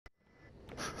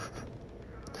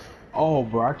Oh,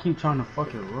 bro, I keep trying to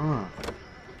fucking run.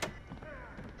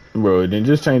 Bro, then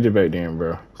just change it back then,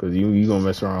 bro. Cause you gonna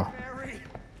mess around.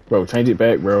 Bro, change it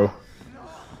back, bro.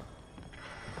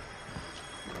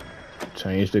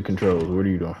 Change the controls. What are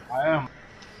you doing? I am.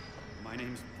 My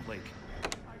name's Blake.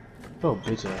 Oh,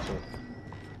 bitch ass up.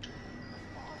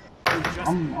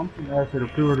 I'm finna ask her to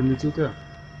pre-order me 2K.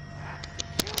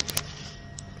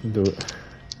 Do it.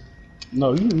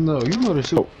 No, you know the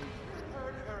shit. Oh.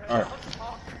 Alright.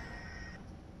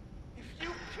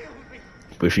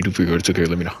 But if you do figure it took care,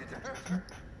 let me know.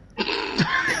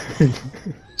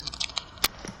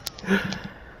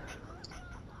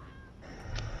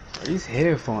 These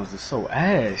headphones are so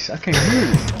ass. I can't hear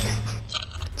you.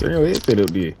 Turn your headset up,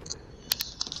 there.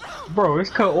 Bro, it's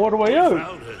cut all the way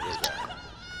up.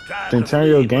 Then turn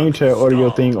your game chat audio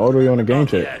thing all the way on the game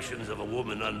chat. The actions of a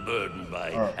woman unburdened by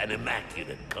an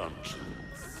immaculate conscience.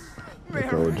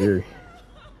 Like old Jerry.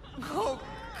 Oh,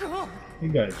 God. You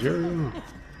got Jerry on.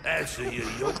 Answer your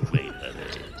yoke mate, honey.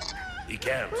 He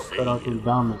can't say Cut out you. those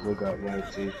diamonds they got right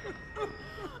teeth.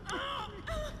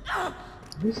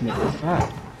 This nigga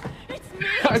fat.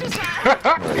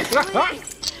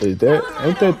 Is that?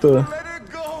 Ain't that the? Let her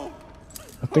go.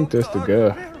 I think that's the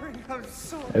guy. I'm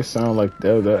sorry. That sound like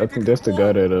that. I think that's the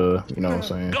guy that you know what I'm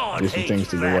saying, God did some hates things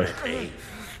to your wife. vanity.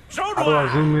 So How do do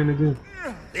I zoom I. in again?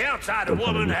 The outsider Don't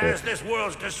woman do that. has this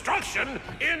world's destruction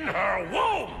in her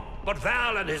womb. But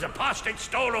Val and his apostate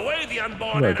stole away the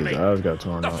unborn Like his enemy. eyes got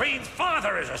torn The out. fiend's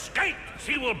father is escaped.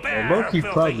 She will bear Well, her Loki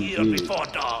filthy probably yield did. before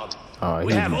dawn. Oh,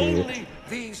 We he have did. only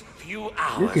these few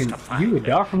hours to find you would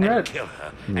die from her and that? kill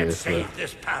her Yes, and sir. save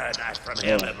this paradise from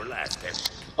hell everlasting.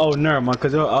 Oh, never mind,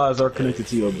 because your eyes are connected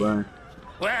to your brain.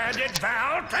 Where did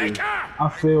Val take her? I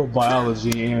failed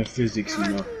biology and physics, you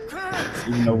know.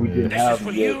 Even though we didn't This is have for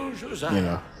them yet. you, Josiah. You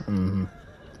know. Mm-hmm.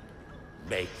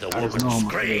 Make the I just woman know I'm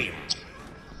scream.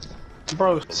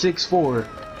 Bro,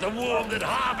 6'4". The womb that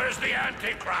harbors the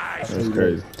Antichrist. That's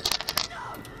crazy.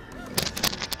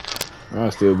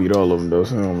 I'll still beat all of them though,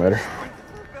 so it don't matter.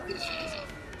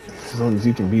 As long as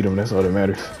you can beat them, that's all that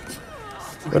matters.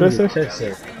 What I say?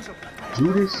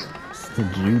 Judas?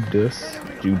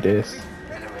 Judas.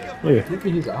 Yeah. Look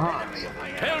at his eyes.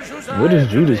 Tell Josiah What does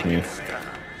to Judas make mean? it stop.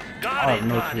 I God have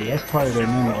no clue. That's probably the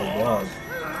name of the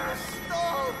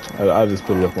dog. I'll just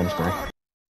put it up on the screen.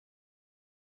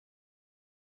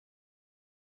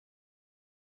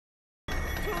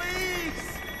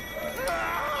 Please.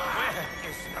 Where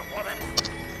is the woman?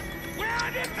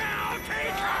 Where did Val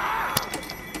take her?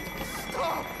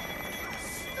 Stop.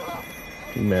 Stop.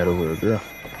 You mad over a girl?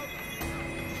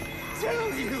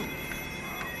 Tell you.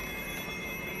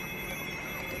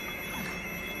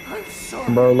 I'm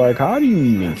sorry. Bro, like, how do you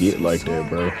even get like that,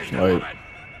 bro? Like,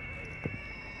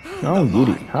 I don't get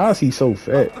it. How is he so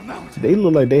fat? They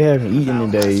look like they haven't eaten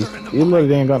in days. It look like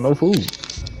they ain't got no food.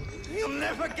 You'll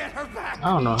never get her back. I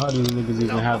don't know how these niggas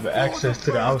even have access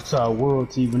to the outside world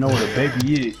to even know what a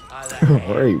baby is.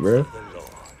 Right, bro.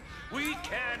 We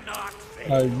cannot fail.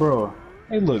 Like, bro,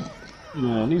 hey, look,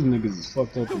 man, these niggas is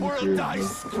fucked up in the crib, bro.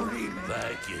 Screaming.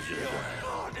 Thank you,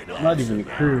 Josiah. Not even the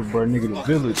crib, bro, nigga, the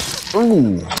village.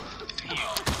 Ooh.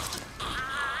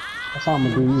 That's how I'm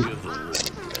gonna do you.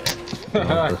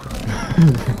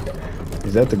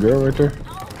 Is that the girl right there?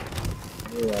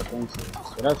 Yeah, I think so.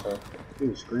 So that's her. He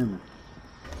was screaming.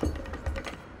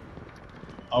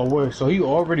 Oh, wait, so he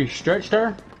already stretched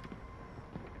her?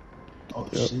 Oh,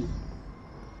 Yep. shit.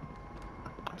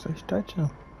 Say stretch him.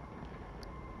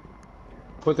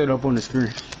 Put that up on the screen.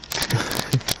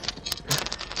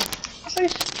 I say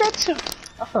stretch him.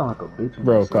 I sound like a bitch. when I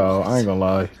Bro, say Kyle, that. I ain't gonna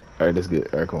lie. Alright, that's good.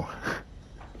 Alright, cool.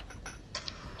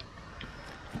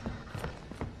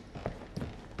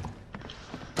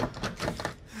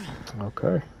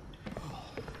 Okay.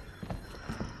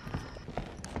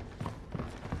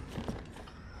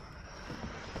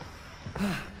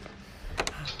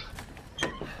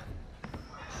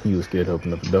 You was scared to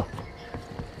open up the door.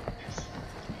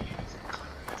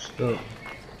 Shut up.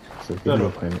 So video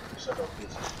playing it. Shut up, bitch.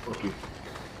 Fuck you.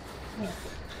 Yeah.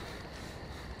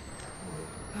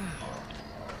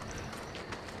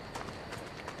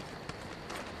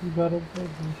 You got a baby.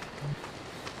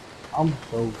 I'm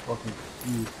so fucking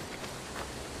confused.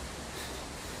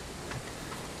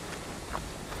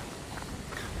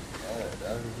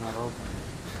 That is not open.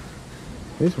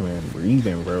 This man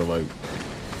breathing, bro. Like,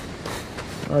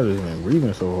 why is this man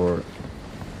breathing so hard?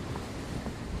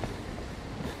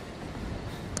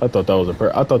 I thought that was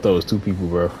I thought that was two people,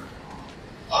 bro.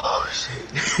 Oh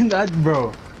shit. That,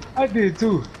 bro. I did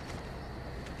too.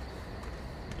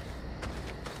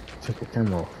 Take the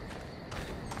camera off.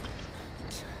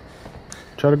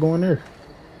 Try to go in there.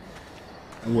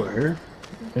 What, here?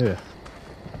 Yeah.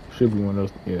 Should be one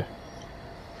of those. Yeah.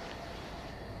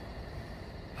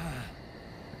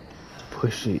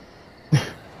 Push it.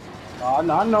 I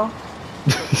know.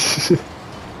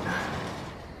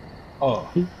 Oh,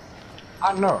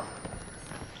 I know.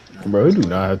 Bro, he do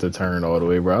not have to turn all the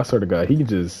way, bro. I swear to God, he can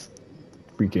just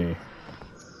freaking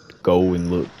go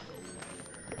and look.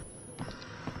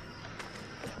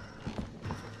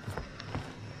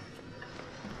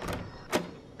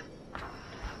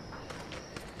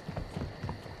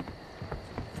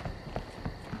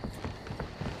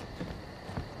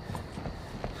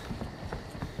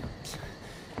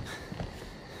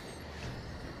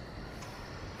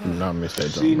 Do not miss that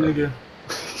See, jump, bro.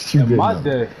 nigga, You in better my not.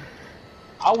 day,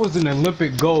 I was an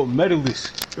Olympic gold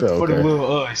medalist for the Okay.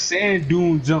 little sand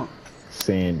dune jump.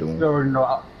 Sand You dune. already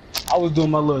know. I was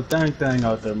doing my little thing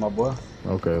out there, my boy.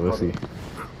 Okay, let's see.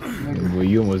 Nigga. Well,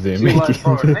 you almost didn't See, make like,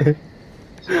 bro,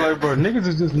 it. niggas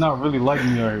is just not really like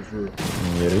me out here for real.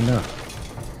 Yeah, they not.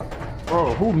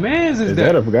 Bro, who mans is Is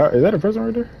that? that a person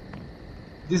right there?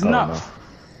 It's Oh, not.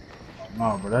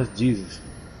 no. No, bro, that's Jesus.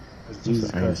 That's Jesus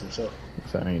an Christ angel. himself.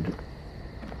 It's an angel.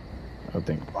 I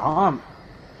think. What?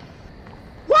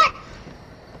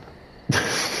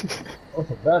 What's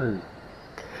a battery?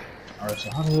 Alright, so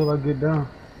how the hell I get down?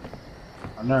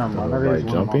 Oh, never mind. That is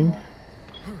Like one of my jumping? own.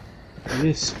 It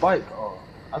is spike. Oh,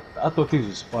 I thought these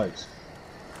were spikes.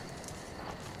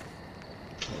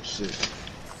 Oh shit.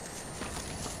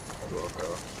 Okay.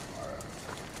 Alright.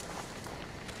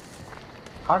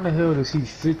 How the hell does he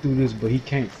fit through this, but he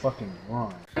can't fucking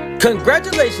run?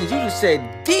 Congratulations, you just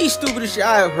said the stupidest shit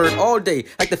I have heard all day.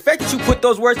 Like the fact that you put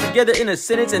those words together in a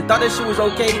sentence and thought that shit was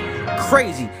okay.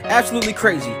 Crazy. Absolutely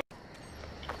crazy.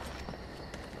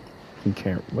 He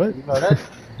can't. What? You know, that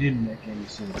didn't make any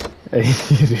sense.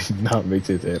 It did not make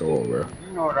sense at all, bro.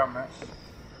 You know what I meant.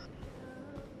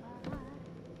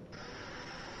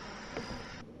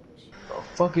 The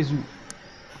fuck is you?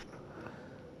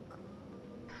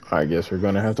 I guess we're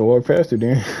gonna have to walk past it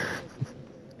then.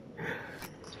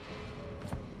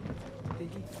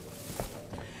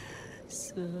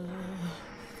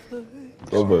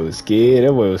 That boy was scared.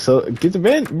 That boy was so. Get the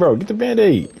band, bro. Get the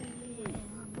band-aid.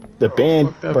 The band,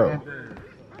 Fuck that bro. Band-Aid.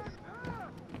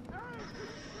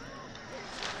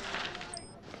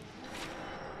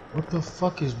 What the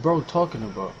fuck is bro talking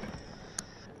about?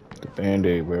 The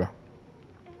band-aid, bro.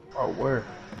 Oh, where?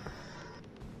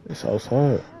 It's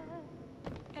outside.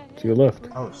 To your left.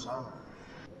 Oh, sorry.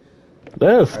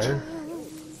 Left. Hey,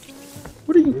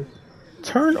 What are you?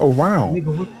 Turn around.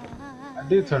 nigga, what? I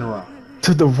did turn around.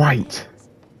 To the right.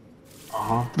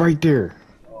 Uh-huh. Right there.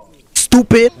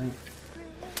 Stupid.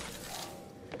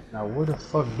 Now, where the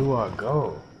fuck do I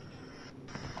go?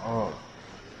 Oh.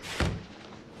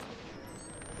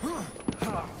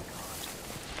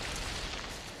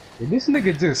 Did this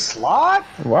nigga just slide?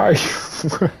 Why?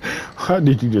 How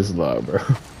did you just lie, bro?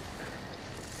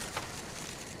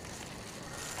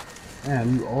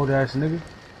 Man, you old ass nigga.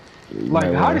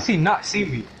 Like, how does he not see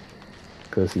me?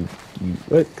 Cause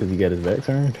what? Cause he got his back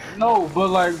turned? No, but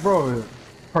like, bro,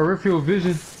 peripheral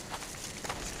vision.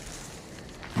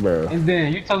 Bro. And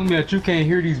then you telling me that you can't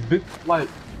hear these big, like.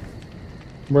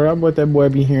 Bro, I bet that boy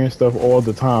be hearing stuff all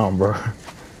the time, bro.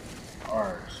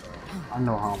 Alright, so I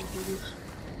know how I'm gonna do this.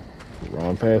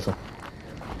 Wrong pass him.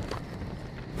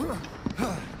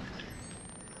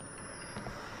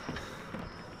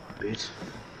 Bitch.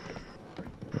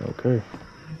 Okay.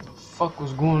 What the fuck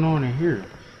was going on in here?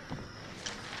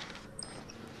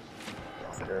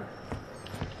 Okay.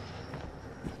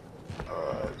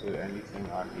 Is there anything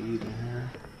I need in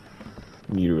here?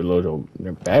 You need to reload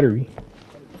your battery.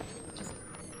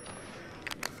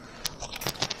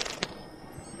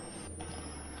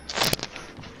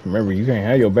 Remember, you can't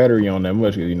have your battery on that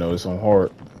much because you know it's on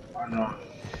hard. I know.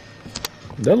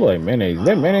 That look like mayonnaise. Is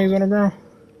that mayonnaise on the ground?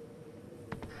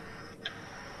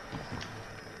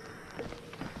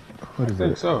 What I is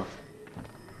think it? so.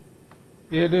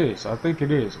 Yeah, it is. I think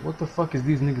it is. What the fuck is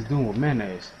these niggas doing with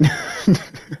mayonnaise?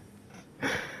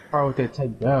 Probably what they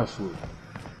take baths with.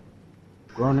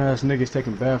 Grown ass niggas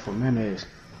taking baths with mayonnaise.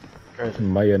 Crazy. They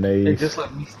Mayonnaise. just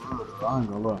like me for real, though. I ain't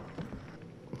gonna lie.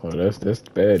 Oh, that's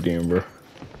bad, then, bro.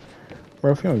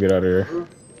 Bro, if you don't get out of there,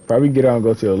 probably get out and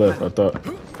go to your left. I thought.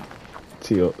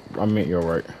 I meant your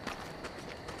right.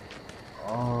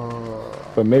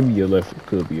 But maybe your left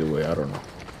could be your way. I don't know.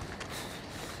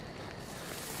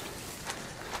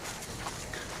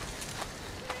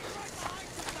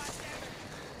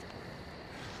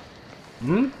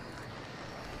 Hmm?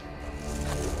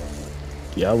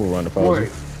 Yeah, I will run the Boy.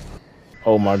 pause.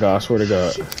 Oh my god, I swear to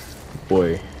God.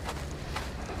 Boy.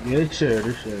 Yeah, this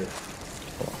shit.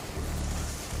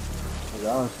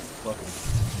 Y'all some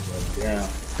fucking damn.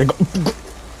 They go.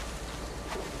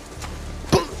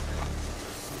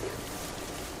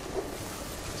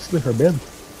 Slit her belly.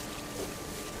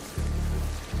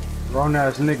 Grown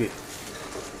ass nigga.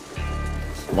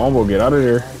 Mom will get out of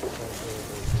there.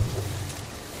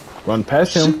 Run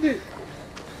past him. Shit.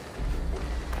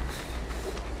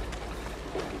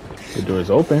 The door's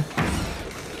open.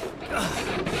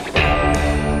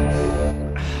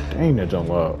 Dang, that jump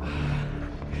out.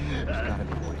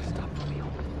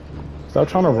 Stop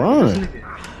trying to run.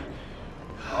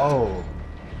 Oh.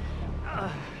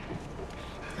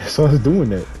 So I was doing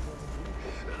that.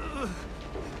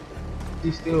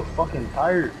 He's still fucking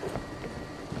tired.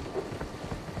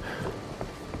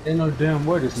 Ain't no damn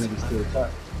way this nigga still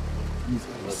tired.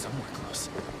 Somewhere close.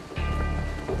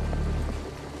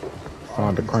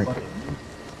 Found the crank.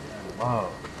 Wow.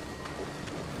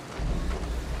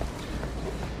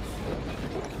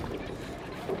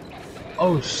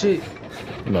 Oh shit.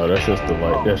 No, that's just the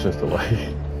light. That's just the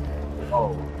light.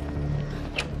 Oh.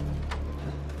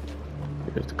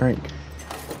 Here's the crank.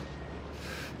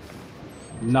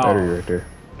 No. Battery right there.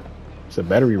 It's a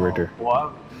battery right there.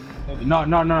 What? No.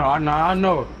 I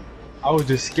know. I was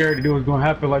just scared that it was gonna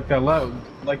happen like that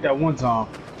one time.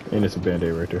 And it's a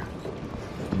band-aid right there.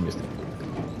 You missed it.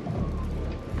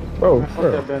 Bro, Fuck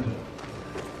bro. that band.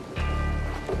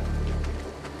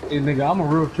 Hey nigga, I'm a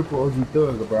real triple OG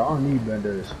thug, bro. I don't need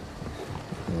band-aids.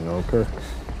 Okay.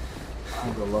 I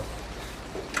ain't gonna lie.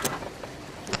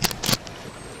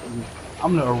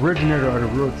 I'm the originator of the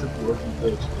real triple OG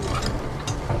thugs.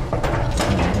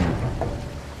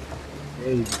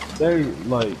 They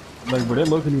like, but they're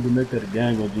looking to make that a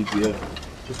gang on GTA.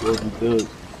 Triple OG thugs.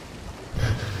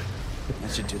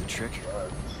 That should do the trick.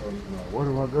 So, where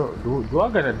do I go? Do I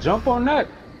gotta jump on that?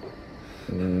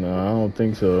 No, I don't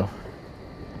think so.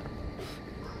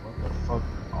 What the fuck?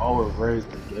 Always raised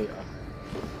the gate.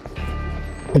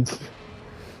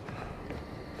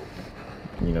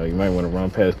 You know, you might want to run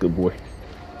past good boy.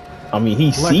 I mean,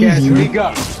 he Black sees ass you.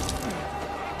 nigga.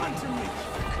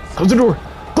 Close the door.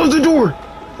 Close the door.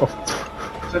 Oh,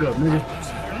 Shut up, nigga.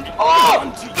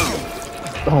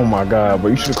 oh my God, bro!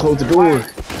 You should have closed the door.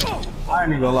 I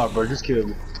ain't even gonna lie, bro. Just kill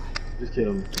me. Just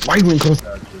kill me. Why you ain't close?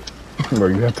 Bro,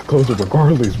 you have to close it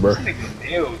regardless, bro. This nigga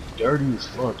nails dirty as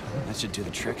fuck. Man. That should do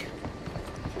the trick.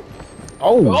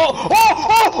 Oh.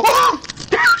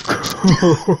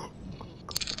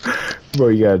 Bro,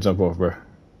 you gotta jump off, bro.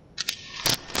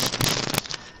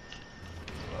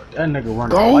 That nigga running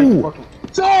Go! like fucking.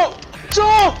 Jump!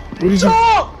 Jump! What did you-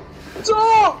 Jump!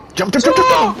 Jump! Jump!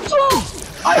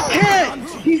 Jump! I can't!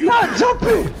 He's not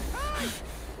jumping!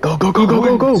 Go!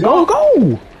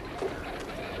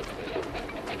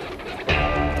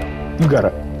 You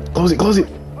gotta close it.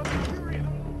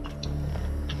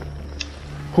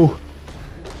 Whew.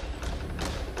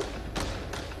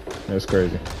 That's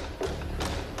crazy.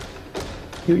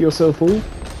 Heal yourself, fool. Where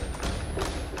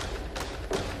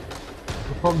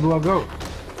the fuck do I go?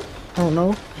 I don't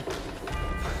know.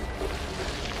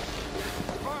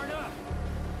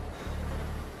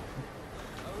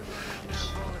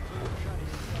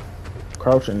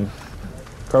 Crouch and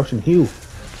heal.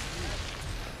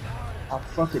 I'm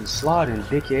fucking sliding,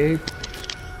 dickhead.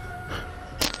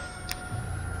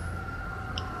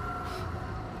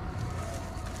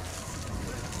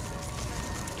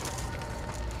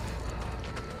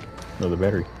 Another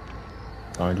battery.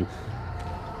 Behind you.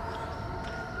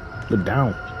 Look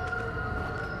down.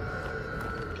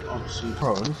 Oh shit,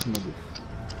 bro, this nigga.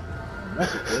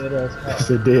 That's a dead ass cow. It's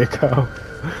a dead cow.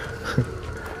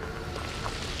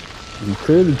 You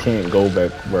clearly can't go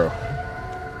back, bro.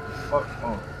 Fuck,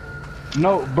 oh.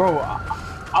 No, bro,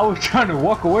 I was trying to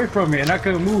walk away from it and I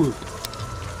couldn't move.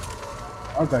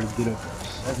 I gotta get up at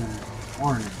 7 in the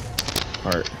morning.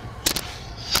 Alright.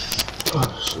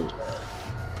 Oh shit.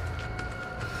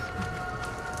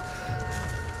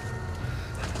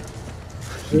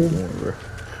 Keep going, bro.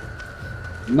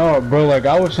 No, bro, like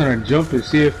I was trying to jump and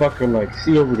see if I could like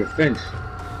see over the fence.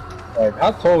 Like,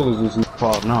 how tall is this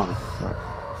 5'9"?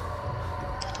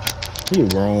 He a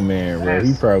grown man, bro.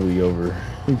 He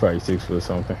probably 6 foot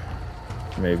something.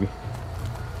 Maybe.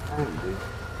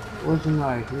 Wasn't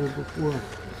I here before?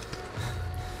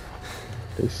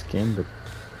 They skinned the...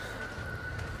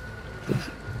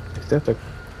 Is that the...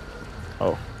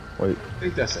 Oh, wait. I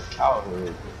think that's a cow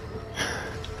head.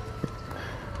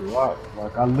 Wow,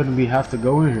 like I literally have to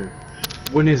go in here.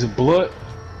 When it's blood.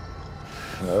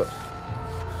 Yep.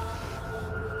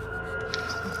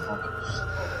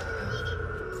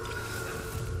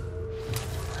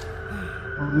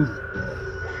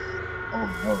 Oh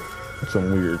no. That's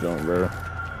some weird junk, bro.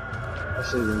 That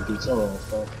shit gonna get your ass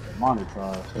fucking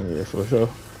monetized. Yeah, for sure.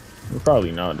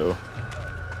 Probably not though.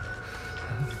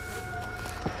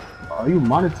 Are you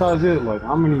monetize it? Like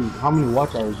how many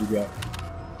watch hours you got?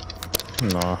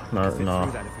 No.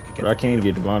 But I can't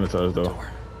get monetized though.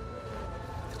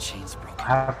 The chain's broken. I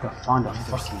have to find a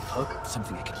fucking hook.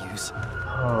 Something I could use.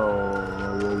 Oh,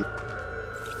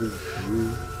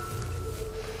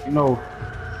 you know,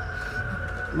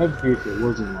 maybe if it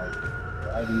wasn't like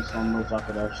lagging so much, I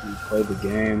could actually play the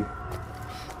game.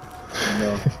 You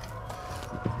know.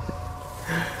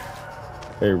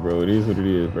 Hey, bro, it is what it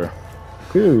is, bro.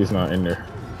 Clearly, it's not in there.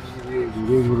 It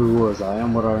is what it was. I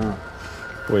am what I am.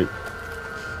 Wait.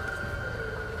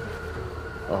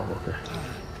 Oh, okay.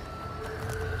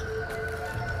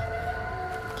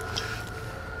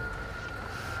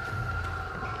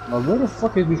 Now, where the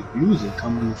fuck is this music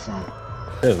coming from?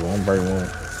 There's one bright one.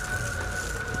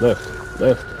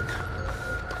 Left.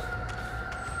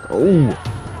 Oh.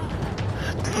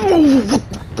 Oh,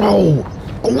 bro.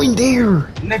 Go in there.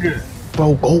 Nigga.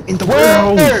 Bro, go in the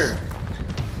warehouse.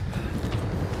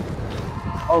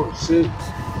 Oh, shit.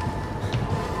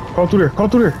 Call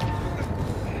through there.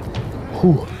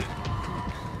 Whew.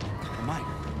 Mine.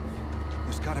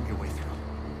 There's gotta be a way through.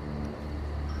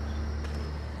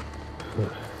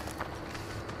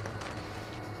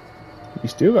 You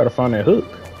still gotta find that hook.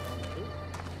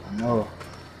 I know.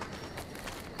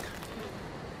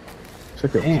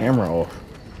 Check your camera off.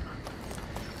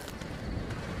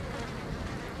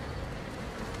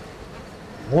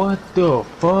 What the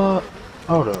fuck?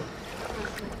 Hold up.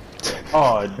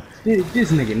 Oh,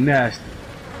 this nigga nasty.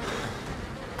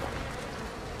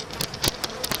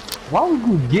 Why would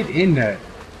you get in that?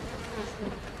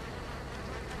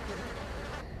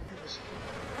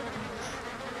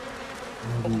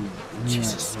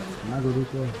 Jesus. Can I go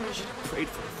this way? Should have prayed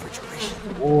for refrigeration.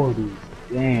 40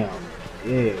 damn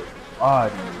dead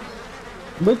bodies.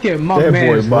 Look at my That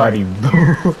man's boy body,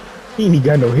 bro. He ain't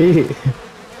got no head.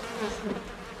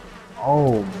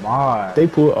 Oh my. They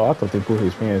pulled. Oh, I thought they pulled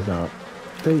his pants down.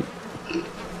 They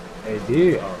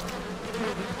did.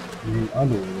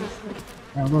 Underwear.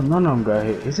 None of them got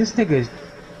hit. Is this nigga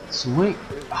swing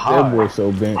high? That boy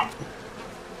so bent.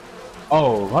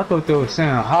 Oh, I thought they were saying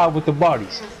high with the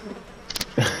bodies.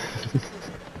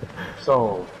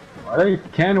 So, are they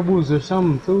cannibals or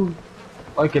something too?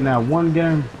 Like in that one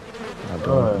game? I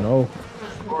don't know.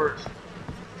 Bro,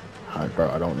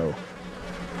 I don't know.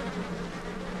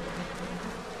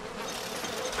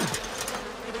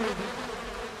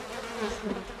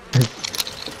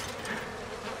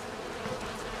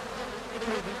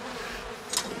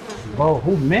 Bro,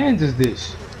 who mans is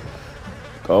this?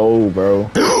 Oh, bro.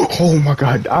 Oh my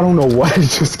god. I don't know why it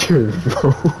just scared me,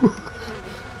 bro.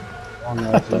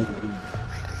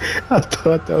 I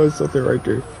thought that was something right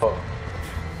there.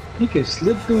 He can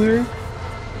slip through here.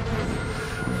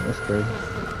 That's crazy.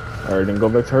 Alright, then go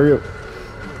back to hurry up.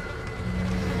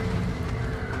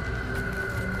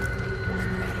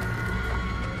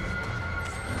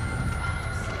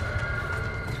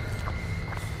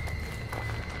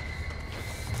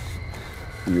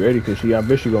 You ready? Cause I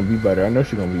bet she gonna be better. I know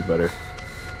she gonna be better.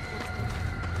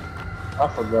 I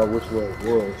forgot which way it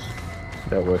was.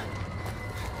 That way.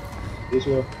 This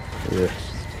way? Yeah.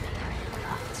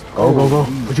 Go.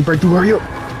 Would you break through? Hurry up.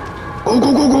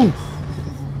 Go.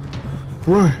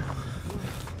 Run.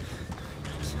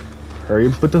 Hurry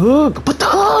up, put the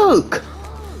hook.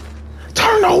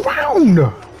 Turn around.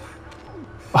 Oh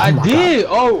I did.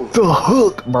 God. Oh. The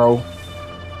hook, bro.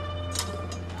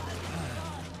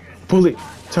 Pull it.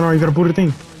 Turn around, you gotta pull the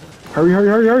thing. Hurry.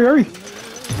 Hurry.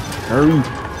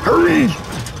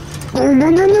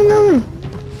 Go.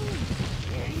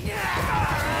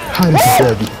 How did you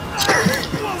grab it?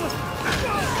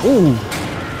 Ooh.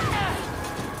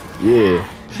 Yeah.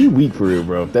 She weak for real,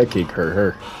 bro. If that kick hurt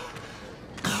her.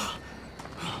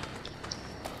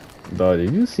 Dog,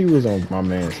 did you see what's on my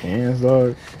man's hands,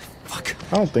 dog? Fuck.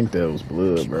 I don't think that was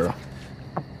blood, bro.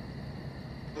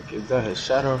 Is that his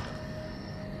shadow?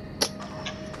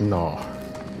 No.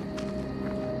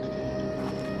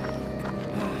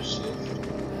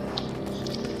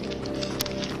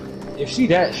 If she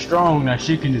that strong that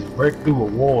she can just break through a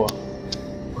wall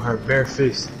with her bare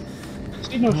fist,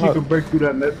 she knows she can break through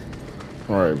that metal.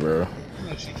 Alright, bro. You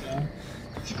know she can.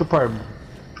 She could probably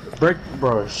break,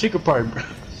 bro. She could probably,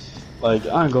 like,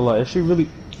 I ain't gonna lie. If she really,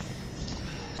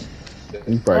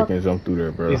 You probably can jump through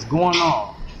there, bro. it's going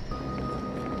on.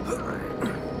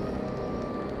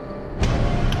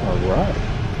 Alright.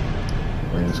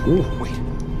 We're in school. Wait.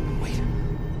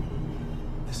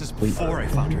 This is before I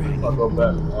found her. I'll go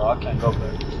back. Oh, I can't go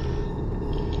back.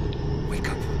 Wake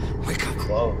up.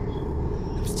 Close.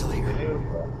 I'm still here.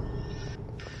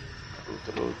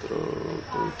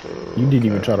 You didn't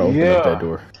even try to open up that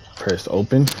door. Press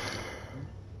open.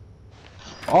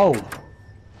 Oh.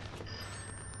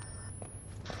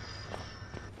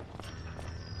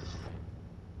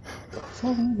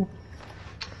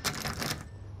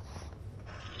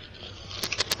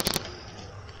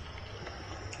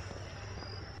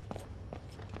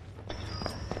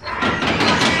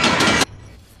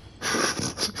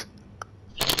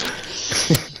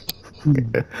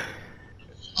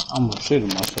 I'm gonna shit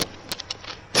myself.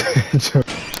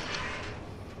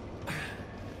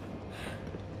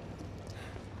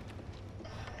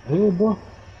 Hey, bro.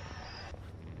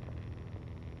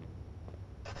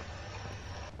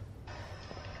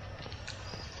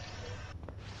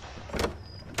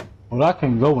 Well, I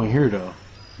can go in here though,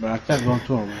 but I can't go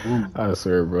into a room. I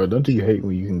swear, bro. Don't you hate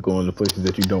when you can go into places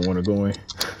that you don't want to go in?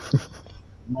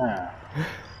 Nah.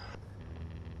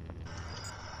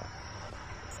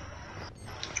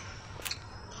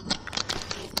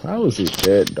 How is it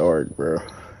that dark, bro?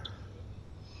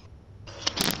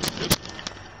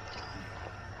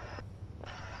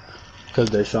 Cause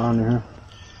they shot in here.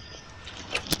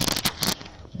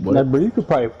 What? Like, bro, you could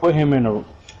probably put him in a.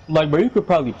 Like, bro, you could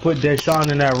probably put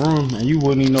Deshaun in that room and you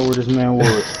wouldn't even know where this man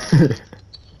was.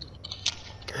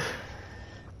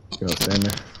 Yo, stand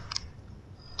there.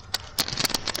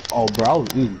 Oh, bro, I was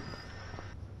eating.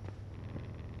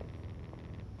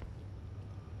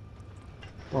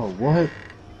 Bro, what?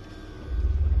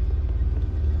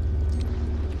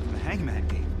 The Hangman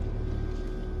game.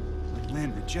 Like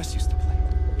land where Jess used to play.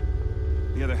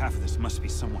 The other half of this must be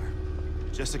somewhere.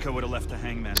 Jessica would have left the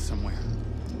Hangman somewhere.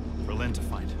 For Lynn to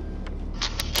find.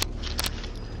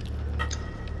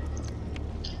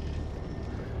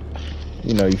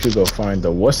 You know, you should go find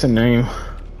the what's the name?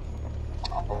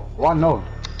 Well, I know.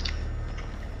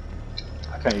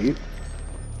 I can't eat.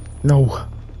 No,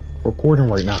 recording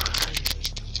right now.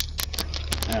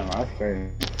 Damn, I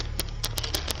failed.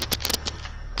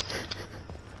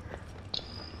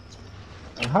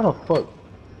 How the fuck?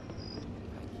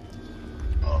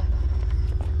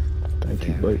 Thank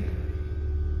you, buddy.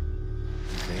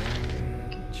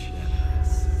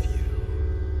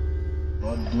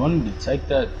 Well, do I need to take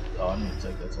that? Oh, I need to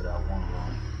take that to that one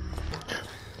room.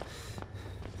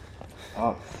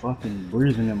 Stop fucking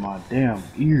breathing in my damn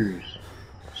ears.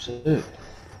 Shit.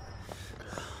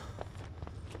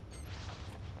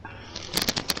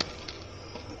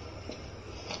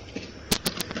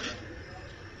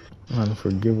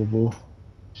 Unforgivable.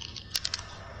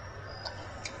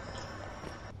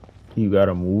 You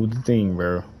gotta move the thing,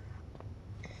 bro.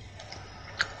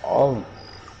 Oh.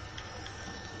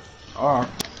 Alright.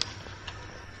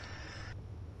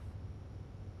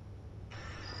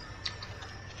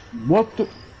 What the?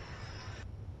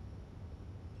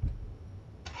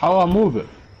 How I move it?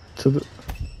 To the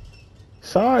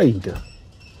side.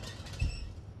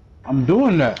 I'm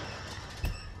doing that.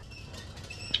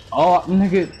 Oh,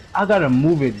 nigga, I gotta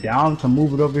move it down to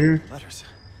move it over here. Letters.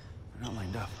 They're not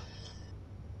lined up.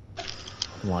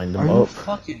 Line Are them you up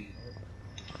fucking?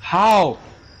 How?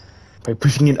 by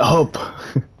pushing it up.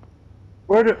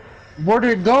 Where did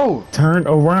it go? Turn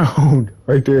around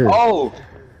right there. Oh.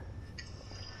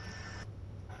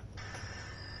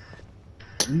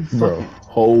 You Bro, fucking,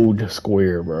 hold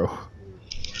square, bro.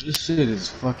 this shit is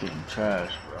fucking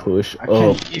trash, bro. Push I up,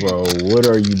 can't even- bro. What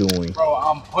are you doing? Bro,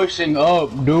 I'm pushing up,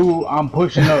 dude. I'm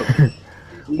pushing up.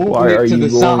 Moving Why it are to you the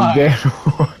going side. that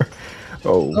hard?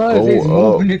 Oh, Cause it's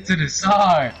go moving up. it to the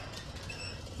side.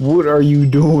 What are you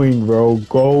doing, bro?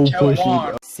 Go push it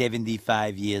on. up.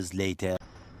 75 years later.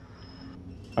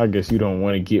 I guess you don't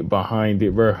want to get behind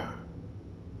it, bro.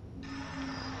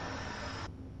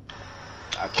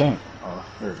 I can't. Oh,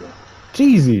 there we go.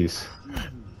 Jesus.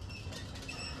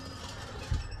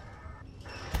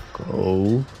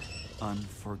 Go.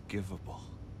 Unforgivable.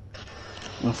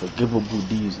 Unforgivable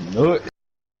these nuts.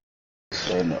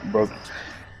 Shut up, bro.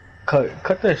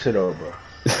 Cut that shit out, bro.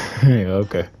 Yeah,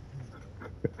 okay.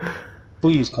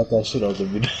 Please cut that shit out the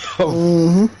video.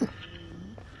 Mm-hmm.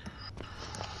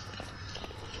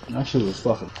 That shit was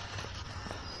fucking.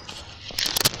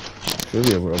 Should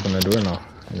be able to open that door now.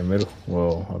 In the middle.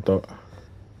 Well, I thought.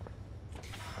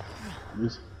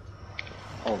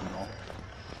 Oh no.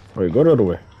 Wait, go the other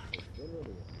way.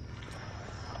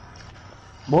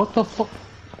 What the fuck?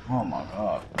 Oh my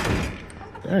god.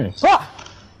 Dang. Ah!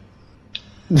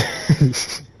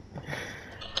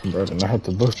 Bro, did not have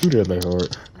to bust through that like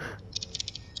hard.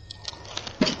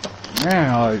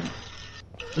 Man, like,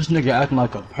 this nigga acting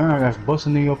like a parent that's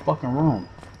busting in your fucking room.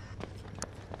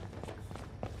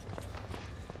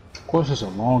 Of course, it's a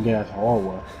long ass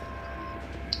hallway.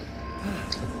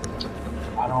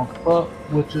 I don't fuck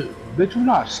with you. Bitch, you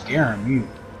not scaring me.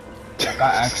 Like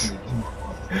I actually do.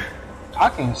 I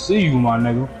can see you, my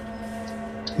nigga.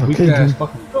 Weak Okay, ass then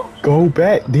fucking ghost. go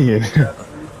back then.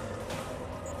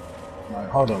 Like,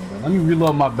 hold up, bro. Let me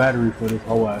reload my battery for this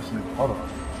whole ass nigga. Hold on.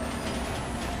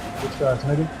 This ass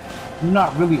nigga. You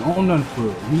not really on none for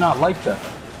real. You not like that.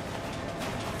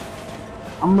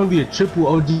 I'm really a triple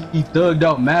OG thugged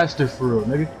out master for real,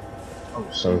 nigga. Oh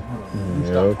shit. So, Hold on.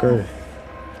 yeah, okay.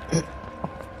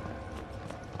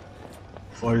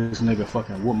 Before this nigga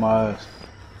fucking whoop my ass.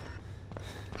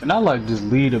 Can I like just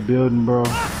leave the building, bro?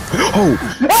 Oh!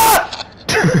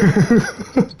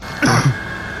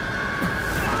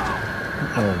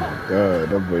 Oh my god,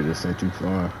 that boy just sent you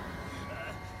flying.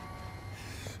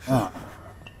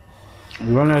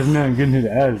 Run ass man getting his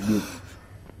ass beat.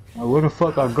 Like, where the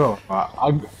fuck I go?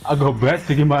 I go back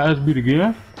to get my ass beat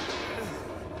again?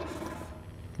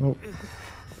 Nope.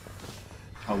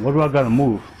 Oh, what do I gotta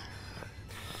move?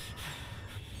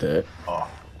 That. Oh.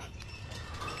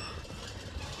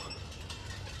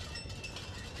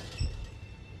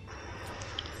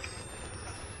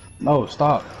 No,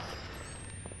 stop.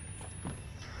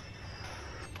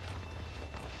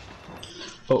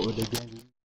 What with the game?